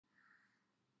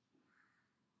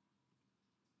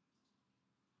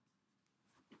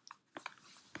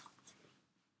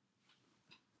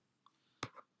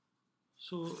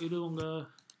So இது உங்கள்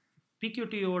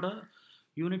பிக்யூடியோட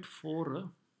unit 4.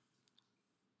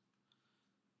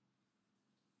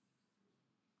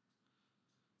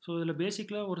 So இதில்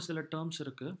பேசிக்கலாக ஒரு சில டேர்ம்ஸ்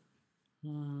இருக்குது.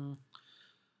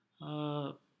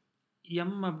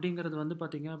 எம் அப்படிங்கிறது வந்து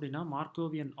பார்த்திங்க அப்படின்னா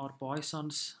மார்க்கோவியன் ஆர்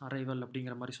பாய்சான்ஸ் அரைவல்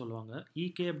அப்படிங்கிற மாதிரி சொல்லுவாங்க.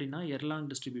 இகே அப்படின்னா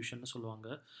எர்லாங் டிஸ்ட்ரிபியூஷன் சொல்லுவாங்க.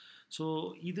 ஸோ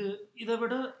இதை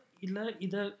விட இல்லை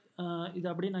இதை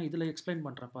அப்படியே நான் இதில் எக்ஸ்பிளைன்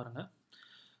பண்ணுறேன் பாருங்கள்.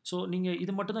 ஸோ நீங்கள்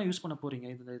இது மட்டும் தான் யூஸ் பண்ண போகிறீங்க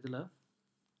இதில்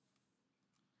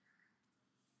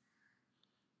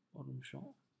ஒரு நிமிஷம்.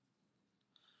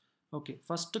 Okay,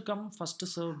 first come first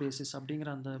serve basis அப்படிங்கிற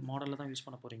அந்த மாடலில் தான் யூஸ்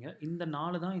பண்ண போகிறீங்க. இந்த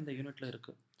 4 தான் இந்த யூனிட்டில்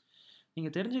இருக்குது.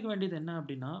 நீங்கள் தெரிஞ்சுக்க வேண்டியது என்ன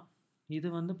அப்படின்னா, இது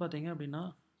வந்து பார்த்தீங்க அப்படின்னா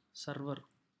சர்வர்,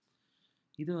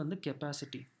 இது வந்து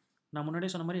கெப்பாசிட்டி. நான்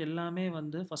முன்னாடியே சொன்ன மாதிரி எல்லாமே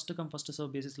வந்து ஃபஸ்ட்டு கம் ஃபஸ்ட்டு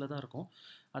சர்வ் பேசிஸில் தான் இருக்கும்.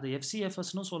 அது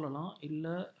எஃப்சிஎஃப்எஸ்னு சொல்லலாம்,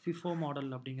 இல்லை ஃபிஃபோ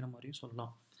மாடல் அப்படிங்கிற மாதிரியும்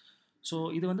சொல்லலாம். ஸோ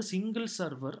இது வந்து சிங்கிள்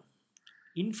சர்வர்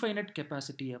இன்ஃபைனட்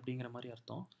கெப்பாசிட்டி அப்படிங்கிற மாதிரி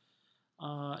அர்த்தம்.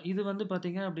 இது வந்து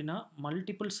பார்த்தீங்க அப்படின்னா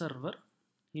மல்டிபிள் சர்வர்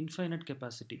இன்ஃபைனட்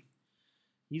கெப்பாசிட்டி.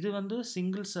 இது வந்து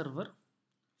சிங்கிள் சர்வர்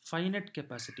ஃபைனட்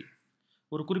கெப்பாசிட்டி,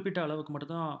 ஒரு குறிப்பிட்ட அளவுக்கு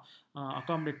மட்டும்தான்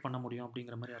அகாமடேட் பண்ண முடியும்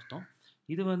அப்படிங்கிற மாதிரி அர்த்தம்.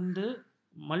 இது வந்து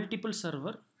மல்டிபிள்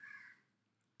சர்வர்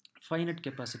ஃபைனட்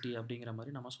கெப்பாசிட்டி அப்படிங்கிற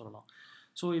மாதிரி நம்ம சொல்லலாம்.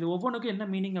 ஸோ இது ஒவ்வொன்றுக்கும் என்ன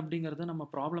மீனிங் அப்படிங்கிறத நம்ம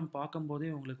ப்ராப்ளம் பார்க்கும்போதே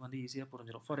உங்களுக்கு வந்து ஈஸியாக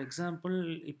புரிஞ்சிடும். ஃபார் எக்ஸாம்பிள்,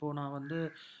 இப்போது நான் வந்து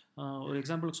ஒரு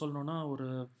எக்ஸாம்பிளுக்கு சொல்லணுன்னா, ஒரு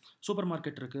சூப்பர்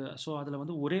மார்க்கெட் இருக்குது. ஸோ அதில்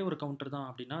வந்து ஒரே ஒரு கவுண்டர் தான்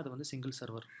அப்படின்னா அது வந்து சிங்கிள்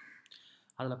சர்வர்.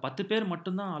 அதில் 10 பேர்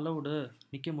மட்டும்தான் அலவுடு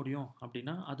நிற்க முடியும்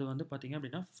அப்படின்னா அது வந்து பார்த்திங்க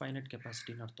அப்படின்னா ஃபைனட்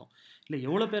கெப்பாசிட்டின்னு அர்த்தம். இல்லை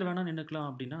எவ்வளோ பேர் வேணால் நின்றுக்கலாம்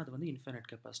அப்படின்னா அது வந்து இன்ஃபைனட்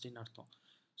கெப்பாசிட்டின்னு அர்த்தம்.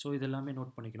 ஸோ இது எல்லாமே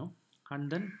நோட் பண்ணிக்கணும். அண்ட்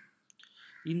தென்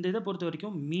இந்த இதை பொறுத்த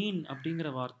வரைக்கும் மீன் அப்படிங்கிற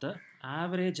வார்த்தை,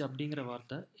 ஆவரேஜ் அப்படிங்கிற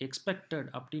வார்த்தை, எக்ஸ்பெக்டட்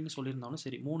அப்படின்னு சொல்லியிருந்தாலும்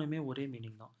சரி, மூணுமே ஒரே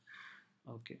மீனிங் தான்.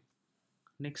 ஓகே,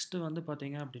 நெக்ஸ்ட்டு வந்து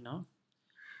பார்த்தீங்க அப்படின்னா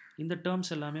இந்த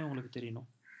டேர்ம்ஸ் எல்லாமே உங்களுக்கு தெரியணும்.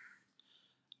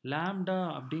 லாம்டா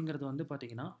அப்படிங்கிறது வந்து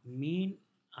பார்த்திங்கன்னா மீன்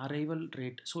அரைவல்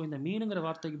ரேட். ஸோ இந்த மீனுங்கிற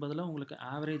வார்த்தைக்கு பதிலாக உங்களுக்கு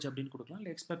ஆவரேஜ் அப்படின்னு கொடுக்கலாம்,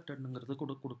 இல்லை எக்ஸ்பெக்டட்ங்கிறது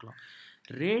கொடுக்கலாம்.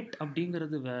 ரேட்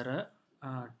அப்படிங்கிறது வேறு,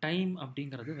 டைம்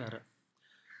அப்படிங்கிறது வேறு.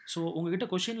 ஸோ உங்ககிட்ட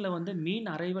கொஷினில் வந்து மீன்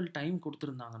அரைவல் டைம்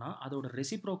கொடுத்துருந்தாங்கன்னா அதோட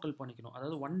ரெசிப்ரோக்கல் பண்ணிக்கணும்.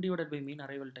 அதாவது 1/by மீன்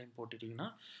அரைவல் டைம் போட்டுட்டிங்கன்னா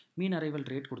மீன் அரைவல்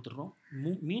ரேட் கொடுத்துட்றோம்.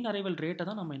 மீன் அரைவல் ரேட்டை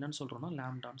தான் நம்ம என்னென்னு சொல்கிறோம்னா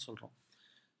லாம்டான்னு சொல்கிறோம்.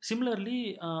 சிமிலர்லி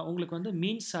உங்களுக்கு வந்து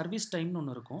மீன் சர்வீஸ் டைம்னு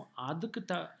ஒன்று இருக்கும். அதுக்கு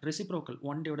ரெசிப்ரோக்கல்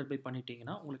 1/by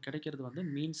பண்ணிட்டீங்கன்னா உங்களுக்கு கிடைக்கிறது வந்து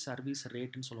மீன் சர்வீஸ்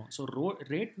ரேட்டுன்னு சொல்லுவோம். ஸோ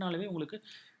ரேட்னாலவே உங்களுக்கு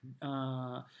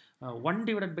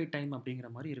 1/by டைம் அப்படிங்கிற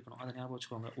மாதிரி இருக்கணும். அதை ஞாபகம்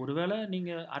வச்சுக்கோங்க. ஒருவேளை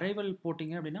நீங்கள் அரைவல்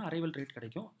போட்டிங்க அப்படின்னா அரைவல் ரேட்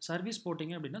கிடைக்கும், சர்வீஸ்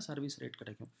போட்டிங்க அப்படின்னா சர்வீஸ் ரேட்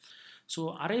கிடைக்கும். ஸோ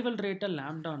அரைவல் ரேட்டை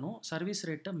லாம்டானும் சர்வீஸ்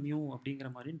ரேட்டை மியூ அப்படிங்கிற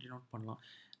மாதிரி டினோட் பண்ணலாம்.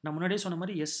 நான் முன்னாடியே சொன்ன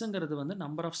மாதிரி எஸ்ஸுங்கிறது வந்து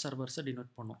நம்பர் ஆஃப் சர்வர்ஸை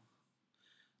டினோட் பண்ணும்.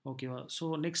 ஓகேவா? ஸோ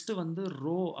நெக்ஸ்ட்டு வந்து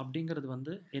ரோ அப்படிங்கிறது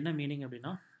வந்து என்ன மீனிங்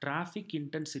அப்படின்னா traffic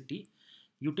intensity,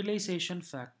 utilisation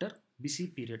factor, busy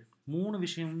period. 3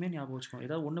 விஷயமுமே ஞாபகம் வச்சுக்கோங்க.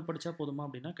 ஏதாவது ஒன்று படித்தா போதுமா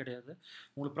அப்படின்னா கிடையாது.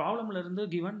 உங்களுக்கு ப்ராப்ளம்லேருந்து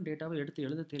கிவன் டேட்டாவை எடுத்து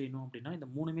எழுத தெரியணும் அப்படின்னா இந்த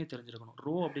 3மே தெரிஞ்சிருக்கணும்.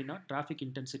 ரோ அப்படின்னா traffic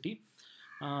intensity,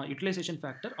 utilisation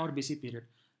factor R busy period.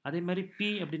 அதே மாதிரி பி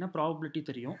அப்படின்னா ப்ராபபிலிட்டி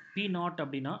தெரியும். பி நாட்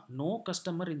அப்படின்னா நோ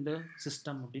கஸ்டமர் இந்த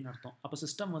சிஸ்டம் அப்படின்னு அர்த்தம். அப்போ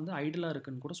சிஸ்டம் வந்து ஐடியலாக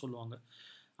இருக்குன்னு கூட சொல்லுவாங்க.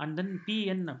 அண்ட் தென்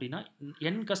பிஎன் அப்படின்னா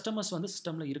என் கஸ்டமர்ஸ் வந்து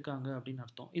சிஸ்டமில் இருக்காங்க அப்படின்னு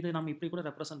அர்த்தம். இது நம்ம இப்படி கூட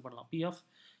ரெப்ரசென்ட் பண்ணலாம். P of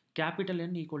capital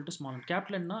n equal to small N.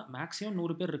 Capital என்னா மேக்ஸிமம்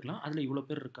 100 பேர் இருக்கலாம், அதில் இவ்வளோ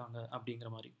பேர் இருக்காங்க அப்படிங்கிற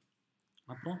மாதிரி.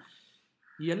 அப்புறம்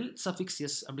எல் சஃபிக்ஸ்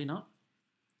எஸ் அப்படின்னா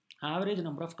ஆவரேஜ்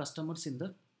நம்பர் ஆஃப் கஸ்டமர்ஸ் இந்த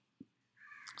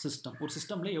சிஸ்டம். ஒரு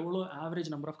சிஸ்டமில் எவ்வளோ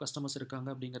ஆவரேஜ் நம்பர் ஆஃப் கஸ்டமர்ஸ் இருக்காங்க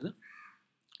அப்படிங்கிறது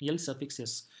எல் சஃபிக்ஸ்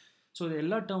எஸ். ஸோ இது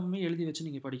எல்லா டேர்முமே எழுதி வச்சு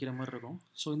நீங்கள் படிக்கிற மாதிரி இருக்கும்.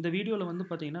 ஸோ இந்த வீடியோவில் வந்து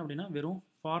பார்த்தீங்கன்னா அப்படின்னா வெறும்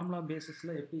ஃபார்முலா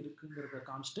பேசிஸில் எப்படி இருக்குங்கிறத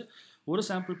காமிச்சிட்டு ஒரு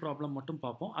சாம்பிள் ப்ராப்ளம் மட்டும்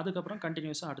பார்ப்போம். அதுக்கப்புறம்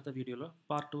கண்டினியூஸாக அடுத்த வீடியோவில்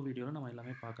பார்ட் 2 வீடியோவில் நம்ம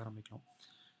எல்லாமே பார்க்க ஆரம்பிக்கலாம்.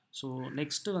 ஸோ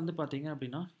நெக்ஸ்ட்டு வந்து பார்த்தீங்க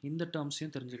அப்படின்னா இந்த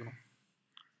டேர்ம்ஸையும் தெரிஞ்சுக்கணும்.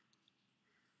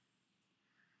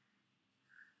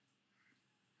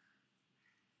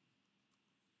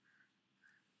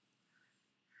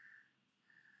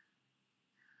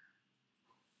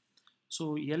 ஸோ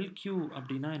எல்கியூ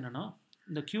அப்படின்னா என்னென்னா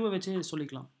இந்த கியூவை வச்சே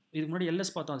சொல்லிக்கலாம். இதுக்கு முன்னாடி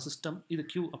எல்எஸ் பார்த்தோம் சிஸ்டம், இது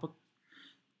கியூ. அப்போ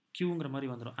கியூங்கிற மாதிரி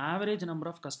வந்துடும். ஆவரேஜ் நம்பர்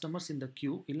ஆஃப் கஸ்டமர்ஸ் இந்த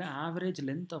கியூ, இல்லை average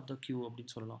length of the Q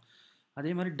அப்படின்னு சொல்லலாம்.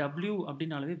 அதே மாதிரி டபிள்யூ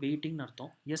அப்படின்னாலே வெயிட்டிங்னு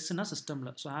அர்த்தம். எஸ்னா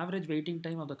சிஸ்டமில். So average waiting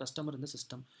time of the customer இந்த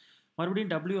சிஸ்டம்.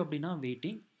 மறுபடியும் டபிள்யூ அப்படின்னா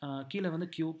வெயிட்டிங், கீழே வந்து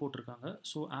கியூ போட்டிருக்காங்க.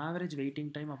 So average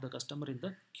waiting time of the customer இந்த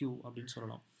கியூ அப்படின்னு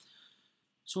சொல்லலாம்.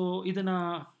 ஸோ இது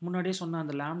நான் முன்னாடியே சொன்ன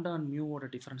அந்த லாம்டா அண்ட் மியூவோட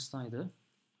டிஃப்ரென்ஸ் தான் இது.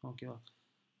 ஓகேவா?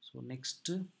 ஸோ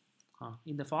நெக்ஸ்ட்டு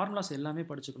இந்த ஃபார்முலாஸ் எல்லாமே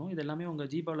படிச்சுக்கணும். இது எல்லாமே உங்கள்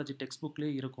ஜிபாலஜி டெக்ஸ்ட்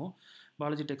புக்லேயே இருக்கும்.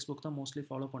 பாலாஜி டெக்ஸ்ட் புக் தான் மோஸ்ட்லி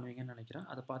ஃபாலோ பண்ணுவீங்கன்னு நினைக்கிறேன்.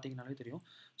 அதை பார்த்தீங்கன்னாலே தெரியும்.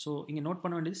 ஸோ இங்கே நோட்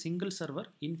பண்ண வேண்டியது சிங்கிள் சர்வர்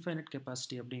இன்ஃபைனட்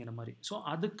கெப்பாசிட்டி அப்படிங்கிற மாதிரி. ஸோ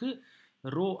அதுக்கு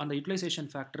ரோ அந்த யூட்டிலைசேஷன்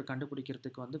ஃபேக்டர்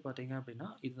கண்டுபிடிக்கிறதுக்கு வந்து பார்த்தீங்க அப்படின்னா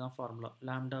இதுதான் formula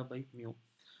lambda by mu.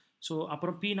 So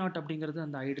அப்புறம் பி நாட் அப்படிங்கிறது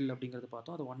அந்த ஐடில் அப்படிங்கிறது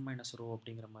பார்த்தோம், அது 1 மைனஸ் ரோ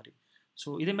அப்படிங்கிற மாதிரி. ஸோ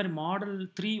இதே மாதிரி மாடல்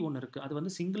 3 ஒன்று இருக்குது, அது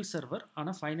வந்து சிங்கிள் சர்வர்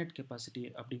ஆனால் ஃபைனைட் கெப்பாசிட்டி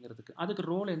அப்படிங்கிறதுக்கு. அதுக்கு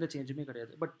ரோல் எந்த சேஞ்சுமே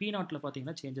கிடையாது. பட் பி நாட்டில்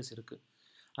பார்த்தீங்கன்னா சேஞ்சஸ் இருக்குது.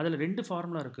 அதில் 2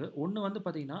 ஃபார்முலா இருக்குது. ஒன்று வந்து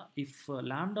பார்த்தீங்கன்னா if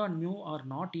lambda and mu R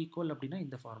not equal அப்படின்னா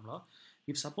இந்த formula,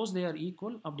 if suppose they are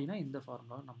equal அப்படின்னா இந்த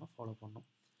ஃபார்முலா நம்ம ஃபாலோ பண்ணோம்.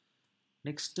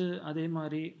 நெக்ஸ்ட்டு அதே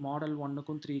மாதிரி மாடல்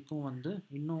 1க்கும் 3க்கும் வந்து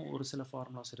இன்னும் ஒரு சில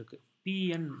ஃபார்முலாஸ் இருக்குது.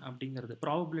 பிஎன் அப்படிங்கிறது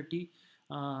probability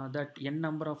that N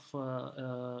number of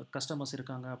customers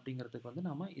இருக்காங்க அப்படிங்கிறதுக்கு வந்து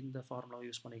நம்ம இந்த ஃபார்முலாவை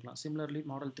யூஸ் பண்ணிக்கலாம். சிமிலர்லி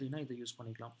மாடல் 3னா இதை யூஸ்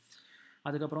பண்ணிக்கலாம்.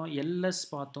 அதுக்கப்புறம் எல்எஸ்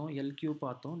பார்த்தோம், எல்கியூ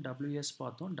பார்த்தோம், டபிள்யூஎஸ்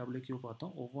பார்த்தோம், டபிள்யூக்யூ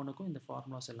பார்த்தோம். ஒவ்வொன்றுக்கும் இந்த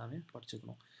ஃபார்முலாஸ் எல்லாமே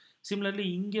படிச்சுக்கணும். சிமிலர்லி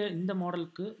இங்கே இந்த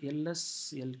மாடலுக்கு எல்எஸ்,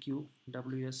 எல்கியூ,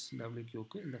 டபிள்யூஎஸ்,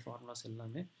 டபிள்யூக்யூக்கு இந்த ஃபார்முலாஸ்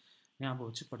எல்லாமே ஞாபகம்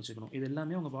வச்சு படிச்சுக்கணும். இது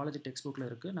எல்லாமே உங்கள் பாலாஜி டெக்ஸ்ட் புக்கில்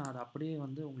இருக்குது. நான் அதை அப்படியே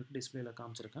வந்து உங்களுக்கு டிஸ்பிளேயில்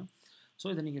காமிச்சிருக்கேன்.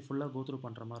 ஸோ இதை நீங்கள் ஃபுல்லாக கோத்ரூ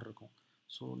பண்ணுற மாதிரி இருக்கும்.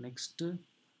 ஸோ நெக்ஸ்ட்டு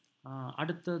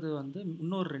அடுத்தது வந்து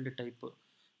இன்னொரு 2 டைப்பு.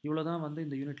 இவ்வளோ தான் வந்து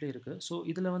இந்த யூனிட்லேயே இருக்குது. ஸோ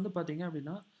இதில் வந்து பார்த்தீங்க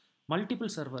அப்படின்னா மல்டிபிள்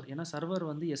சர்வர், ஏன்னா சர்வர்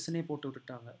வந்து எஸ்என்ஏ போட்டு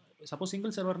விட்டுட்டாங்க. சப்போஸ்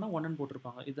சிங்கிள் சர்வர்னால் 1ன்னு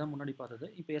போட்டிருப்பாங்க, இதுதான் முன்னாடி பார்த்தது.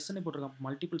 இப்போ எஸ்என்ஏ போட்டிருக்காங்க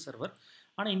மல்டிபிள் சர்வர்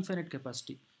ஆனால் இன்ஃபைனைட்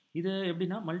கெப்பாசிட்டி. இது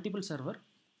எப்படின்னா மல்டிபிள் சர்வர்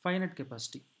ஃபைனைட்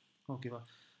கெப்பாசிட்டி. ஓகேவா?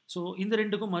 ஸோ இந்த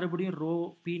 2க்கும் மறுபடியும் row,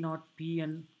 B not,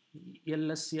 PN,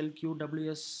 LS, LQ,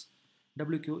 WS,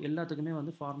 டபிள்யூக்யூ எல்லாத்துக்குமே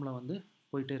வந்து ஃபார்முலா வந்து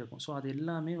போயிட்டே இருக்கும். ஸோ அது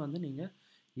எல்லாமே வந்து நீங்கள்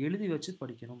எழுதி வச்சு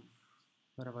படிக்கணும்,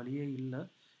 வேறு வழியே இல்லை.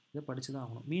 இதை படித்து தான்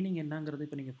ஆகணும். மீனிங் என்னங்கிறது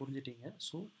இப்போ நீங்கள் புரிஞ்சிட்டீங்க.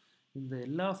 ஸோ இந்த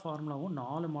எல்லா ஃபார்முலாவும்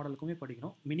 4 மாடலுக்குமே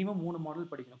படிக்கணும். மினிமம் 3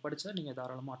 மாடல் படிக்கணும். படித்தா நீங்கள்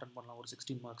தாராளமாக அட்டன் பண்ணலாம் ஒரு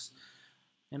 16 மார்க்ஸ்.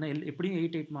 ஏன்னா எப்படியும்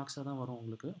 8 மார்க்ஸாக தான் வரும்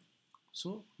உங்களுக்கு. ஸோ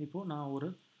இப்போது நான் ஒரு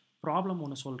ப்ராப்ளம்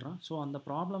ஒன்று சொல்கிறேன். ஸோ அந்த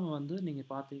ப்ராப்ளம் வந்து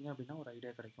நீங்கள் பார்த்தீங்க அப்படின்னா ஒரு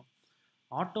ஐடியா கிடைக்கும்.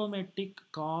 Automatic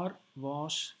car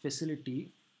wash facility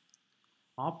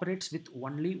operates with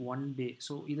only 1 pay.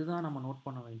 So இதுதான் நம்ம நோட்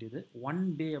பண்ண வேண்டியது. 1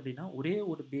 பே அப்படின்னா ஒரே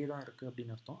ஒரு பே தான் இருக்குது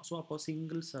அப்படின்னு அர்த்தம். ஸோ அப்போ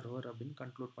சிங்கிள் சர்வர் அப்படின்னு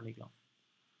கன்க்ளூட் பண்ணிக்கலாம்.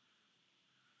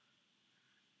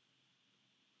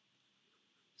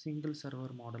 சிங்கிள்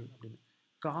சர்வர் மாடல் அப்படின்னு.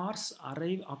 Cars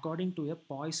arrive according to a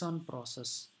Poisson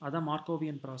process, அதான்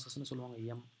மார்க்கோவியன் ப்ராசஸ்ன்னு சொல்லுவாங்க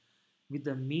M, with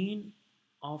the mean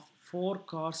of 4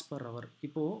 cars per hour.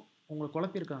 இப்போது உங்களை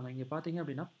குழப்பியிருக்காங்க. இங்கே பார்த்தீங்க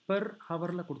அப்படின்னா பெர்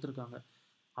ஹவரில் கொடுத்துருக்காங்க.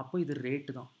 அப்போ இது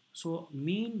ரேட்டு தான். ஸோ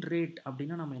மீன் ரேட்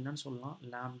அப்படின்னா நம்ம என்னன்னு சொல்லலாம்,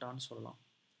 லாம்டான்னு சொல்லலாம்.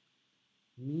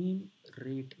 மீன்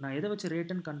ரேட் நான் எதை வச்சு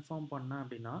ரேட்டுன்னு கன்ஃபார்ம் பண்ணேன்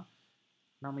அப்படின்னா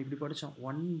நம்ம இப்படி படித்தோம்,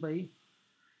 1 by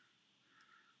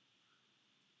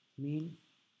மீன்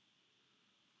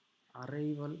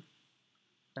அரைவல்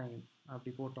டைம்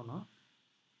அப்படி போட்டோன்னா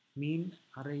மீன்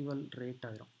அரைவல் ரேட்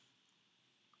ஆயிரும்.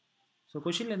 ஸோ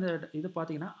கொஷினில் இந்த இது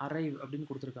பார்த்தீங்கன்னா அரைவ் அப்படின்னு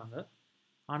கொடுத்துருக்காங்க,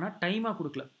 ஆனால் டைமாக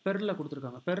கொடுக்கல, பெரில்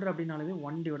கொடுத்துருக்காங்க. பெர் அப்படின்னாலே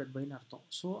 1//ன்னு அர்த்தம்.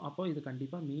 ஸோ அப்போ இது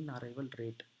கண்டிப்பாக மீன் அரைவல்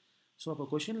ரேட். ஸோ அப்போ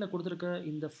கொஷினில் கொடுத்துருக்க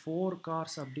இந்த 4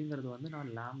 கார்ஸ் அப்படிங்கிறது வந்து நான்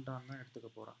லாம்டான்னு தான் எடுத்துக்க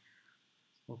போகிறேன்.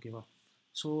 ஓகேவா?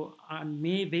 ஸோ அண்ட்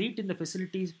மே வெயிட் இந்த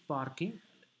facilities parking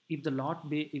if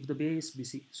the pay is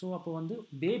busy. So அப்போ வந்து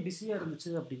பே பிஸியாக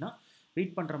இருந்துச்சு அப்படின்னா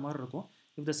வெயிட் பண்ணுற மாதிரி இருக்கும்.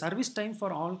 If the service time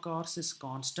for all cars is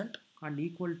constant and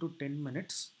equal to 10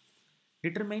 minutes,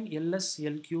 determine LS,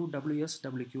 LQ, WS,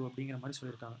 டபிள்யூக்யூ அப்படிங்கிற மாதிரி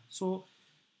சொல்லியிருக்காங்க. ஸோ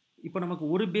இப்போ நமக்கு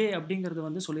ஒரு பே அப்படிங்கிறது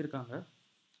வந்து சொல்லியிருக்காங்க.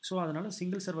 ஸோ அதனால்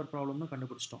சிங்கிள் சர்வர் ப்ராப்ளம்னு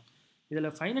கண்டுபிடிச்சிட்டோம். இதில்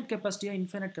ஃபைனைட் கெப்பாசிட்டியா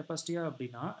இன்ஃபைனைட் கெப்பாசிட்டியா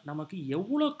அப்படின்னா நமக்கு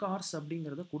எவ்வளோ கார்ஸ்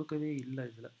அப்படிங்கிறத கொடுக்கவே இல்லை.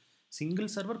 இதில் சிங்கிள்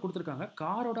சர்வர் கொடுத்துருக்காங்க,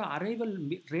 காரோட அரைவல்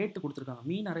ரேட் கொடுத்துருக்காங்க,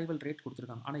 மீன் அரைவல் ரேட்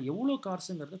கொடுத்துருக்காங்க, ஆனால் எவ்வளோ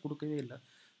கார்ஸுங்கிறத கொடுக்கவே இல்லை.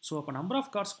 ஸோ அப்போ நம்பர்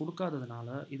ஆஃப் கார்ஸ் கொடுக்காததுனால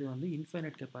இது வந்து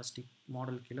இன்ஃபைனைட் கெப்பாசிட்டி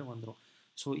மாடல் கீழே வந்துடும்.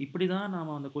 ஸோ இப்படி தான் நாம்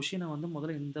அந்த கொஷினை வந்து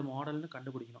முதல்ல இந்த மாடல்னு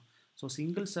கண்டுபிடிக்கணும். So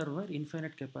single server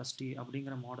infinite capacity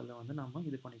அப்படிங்கிற மாடலை வந்து நம்ம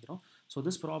இது பண்ணிக்கிறோம். So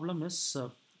this problem is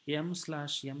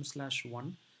m/m/1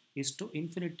 is to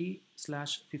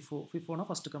infinity/FIFO. FIFOனா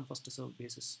first come first serve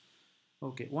basis.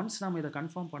 Okay, once நம்ம இதை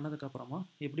கன்ஃபார்ம் பண்ணதுக்கப்புறமா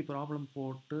எப்படி ப்ராப்ளம்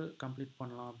போட்டு கம்ப்ளீட்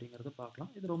பண்ணலாம் அப்படிங்கிறத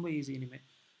பார்க்கலாம். இது ரொம்ப ஈஸி. இனிமேல்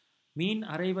மீன்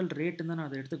அரைவல் ரேட்டுன்னு தான் நான்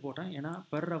அதை எடுத்து போட்டேன், ஏன்னா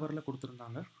பெர் ஹவரில்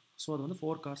கொடுத்துருந்தாங்க. ஸோ அது வந்து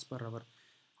 4 கார்ஸ் per hour.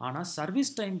 ஆனால்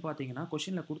சர்வீஸ் டைம் பார்த்தீங்கன்னா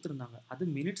கொஷினில் கொடுத்துருந்தாங்க, அது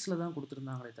மினிட்ஸில் தான்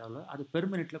கொடுத்துருந்தாங்களே தவிர அது பெர்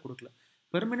மினிட்டில் கொடுக்கல.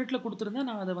 பெர் மினிட்டில் கொடுத்துருந்தா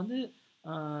நான் அதை வந்து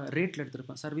ரேட்டில்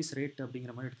எடுத்திருப்பேன், சர்வீஸ் ரேட்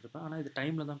அப்படிங்கிற மாதிரி எடுத்திருப்பேன். ஆனால் இது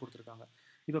டைமில் தான் கொடுத்துருக்காங்க.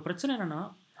 இப்போ பிரச்சனை என்னென்னா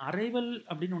அரைவல்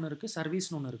அப்படின்னு ஒன்று இருக்குது,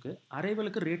 சர்வீஸ்னு ஒன்று இருக்குது.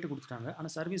 அரைவலுக்கு ரேட்டு கொடுத்துட்டாங்க,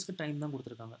 ஆனால் சர்வீஸ்க்கு டைம் தான்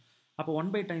கொடுத்துருக்காங்க. அப்போ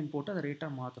 1/time போட்டு அதை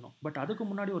ரேட்டாக மாற்றணும். பட் அதுக்கு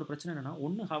முன்னாடி ஒரு பிரச்சனை என்னென்னா,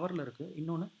 ஒன்று ஹவரில் இருக்குது,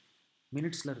 இன்னொன்று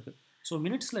மினிட்ஸில் இருக்குது. ஸோ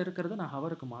மினிட்ஸில் இருக்கிறத நான்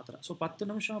ஹவருக்கு மாற்றுறேன். ஸோ 10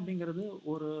 நிமிஷம் அப்படிங்கிறது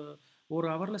ஒரு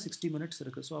ஹவரில் 60 minutes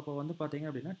இருக்குது. ஸோ அப்போ வந்து பார்த்தீங்க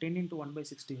அப்படின்னா 10 ×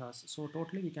 1/60 hours. So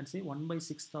totally we can say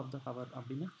 1/6 of the hour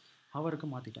அப்படின்னு ஹவருக்கு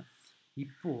மாற்றிட்டேன்.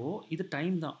 இப்போது இது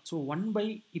டைம் தான். ஸோ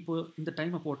இப்போ இந்த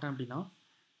டைமை போட்டேன் அப்படின்னா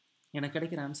எனக்கு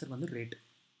கிடைக்கிற ஆன்சர் வந்து ரேட்.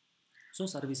 ஸோ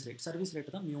சர்வீஸ்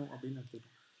ரேட்டு தான் மியூ அப்படின்னு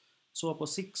எடுத்துக்கிட்டோம். ஸோ அப்போ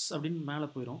 6 அப்படின்னு மேலே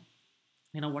போயிடும்.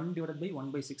 ஏன்னா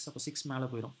 1/1/6 அப்போ 6 மேலே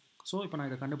போயிடும். ஸோ இப்போ நான்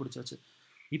இதை கண்டுபிடிச்சாச்சு.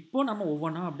 இப்போ நம்ம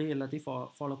ஒவ்வொன்றா அப்படியே எல்லாத்தையும்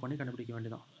ஃபாலோ பண்ணி கண்டுபிடிக்க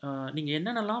வேண்டியதான். நீங்கள்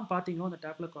என்னென்னலாம் பார்த்தீங்களோ அந்த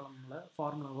டேப்லெட் காலமில்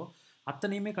ஃபார்முலாவோ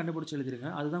அத்தனையுமே கண்டுபிடிச்சி எழுதிருங்க.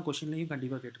 அதுதான் கொஷின்லையும்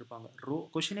கண்டிப்பாக கேட்டிருப்பாங்க.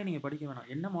 கொஷினே நீங்கள் படிக்க வேணாம்.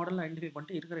 என்ன மாடலில் ஐடென்டிஃபை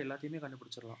பண்ணிட்டு இருக்கிற எல்லாத்தையுமே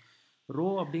கண்டுபிடிச்சிடலாம்.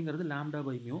 அப்படிங்கிறது லாம்டா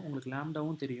பை மியூ. உங்களுக்கு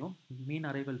லாம்டாவும் தெரியும், மீன்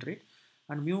அரைவல் ரேட்,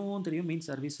 அண்ட் மியூவும் தெரியும், மீன்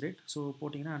சர்வீஸ் ரேட். ஸோ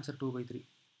போட்டிங்கன்னா ஆன்சர் 2/3.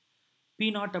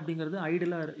 P0 அப்படிங்கிறது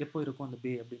ஐடியலாக எப்போ இருக்கும் அந்த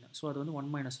பே அப்படின்னு. ஸோ அது வந்து 1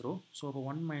 மைனஸ் ரோ. ஸோ அப்போ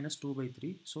 1 மைனஸ்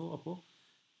 2/3. ஸோ அப்போது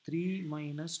 3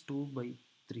 மைனஸ்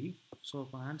 2/3. ஸோ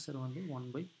அப்போ ஆன்சர் வந்து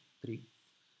 1/3.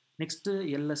 Next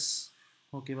LS.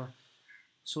 ஓகேவா?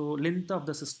 So length of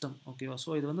the system. ஓகேவா? ஸோ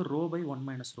இது வந்து row by 1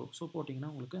 minus row. So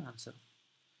போட்டிங்கன்னா உங்களுக்கு ஆன்சர்.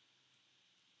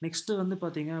 நெக்ஸ்ட்டு வந்து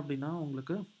பார்த்தீங்க அப்படின்னா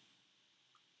உங்களுக்கு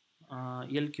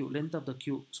LQ, length of the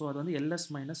Q. So அது வந்து LS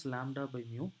minus lambda by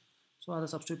mu. So அதை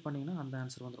சப்ஸ்டியூட் பண்ணிங்கன்னா அந்த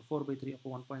ஆன்சர் வந்துடும் 4/3. அப்போ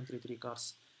 1.33 கார்ஸ்.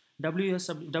 டபிள்யூஎஸ்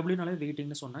டபிள்யூனாலே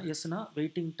வெயிட்டிங்னு சொன்னேன். எஸ்னா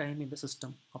வெயிட்டிங் டைம் இந்த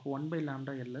சிஸ்டம். அப்போ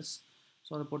 1/λ எல்எஸ்.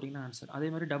 ஸோ அதை போட்டிங்கன்னா ஆன்சர். அதே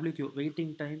மாதிரி டபிள்யூக்யூ,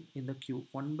 வெயிட்டிங் டைம் இந்த கியூ,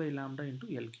 1/λ இன்ட்டு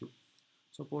எல்கியூ.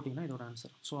 ஸோ போட்டிங்கன்னா இதோட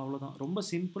ஆன்சர். ஸோ அவ்வளோதான். ரொம்ப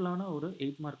சிம்பிளான ஒரு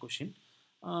 8 மார்க் கொஷின்.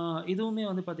 இதுவுமே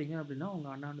வந்து பார்த்தீங்க அப்படின்னா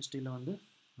உங்கள் அன்ஹானஸ்டியில் வந்து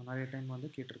நிறைய டைம் வந்து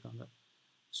கேட்டிருக்காங்க.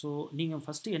 ஸோ நீங்கள்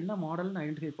ஃபஸ்ட்டு என்ன மாடல்னு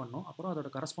ஐடென்டிஃபை பண்ணணும். அப்புறம் அதோட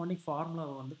கரஸ்பாண்டிங்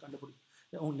ஃபார்முலாவை வந்து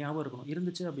உங்களுக்கு ஞாபகம் இருக்கணும்.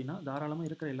 இருந்துச்சு அப்படின்னா தாராளமாக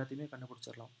இருக்கிற எல்லாத்தையுமே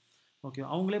கண்டுபிடிச்சிடலாம். ஓகே,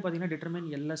 அவங்களே பார்த்தீங்கன்னா டிட்டர்மைன்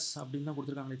எல்எஸ் அப்படின்னு தான்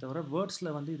கொடுத்துருக்காங்களே தவிர வேர்ட்ஸில்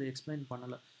வந்து இதை எக்ஸ்பிளைன்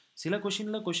பண்ணலை. சில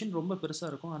கொஷின் ரொம்ப பெருசாக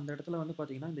இருக்கும். அந்த இடத்துல வந்து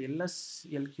பார்த்தீங்கன்னா இந்த எல்எஸ்,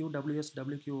 எல்கியூ, டபிள்யூஎஸ்,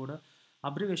 டபிள்யூக்யூவோட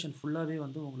அப்ரிவேஷன் ஃபுல்லாகவே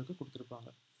வந்து உங்களுக்கு கொடுத்துருப்பாங்க.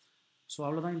 ஸோ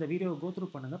அவ்வளோதான். இந்த வீடியோவை கோத்ரூ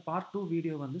பண்ணுங்கள். பார்ட் 2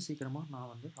 வீடியோ வந்து சீக்கிரமாக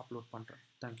நான் வந்து அப்லோட் பண்ணுறேன்.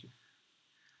 தேங்க்யூ.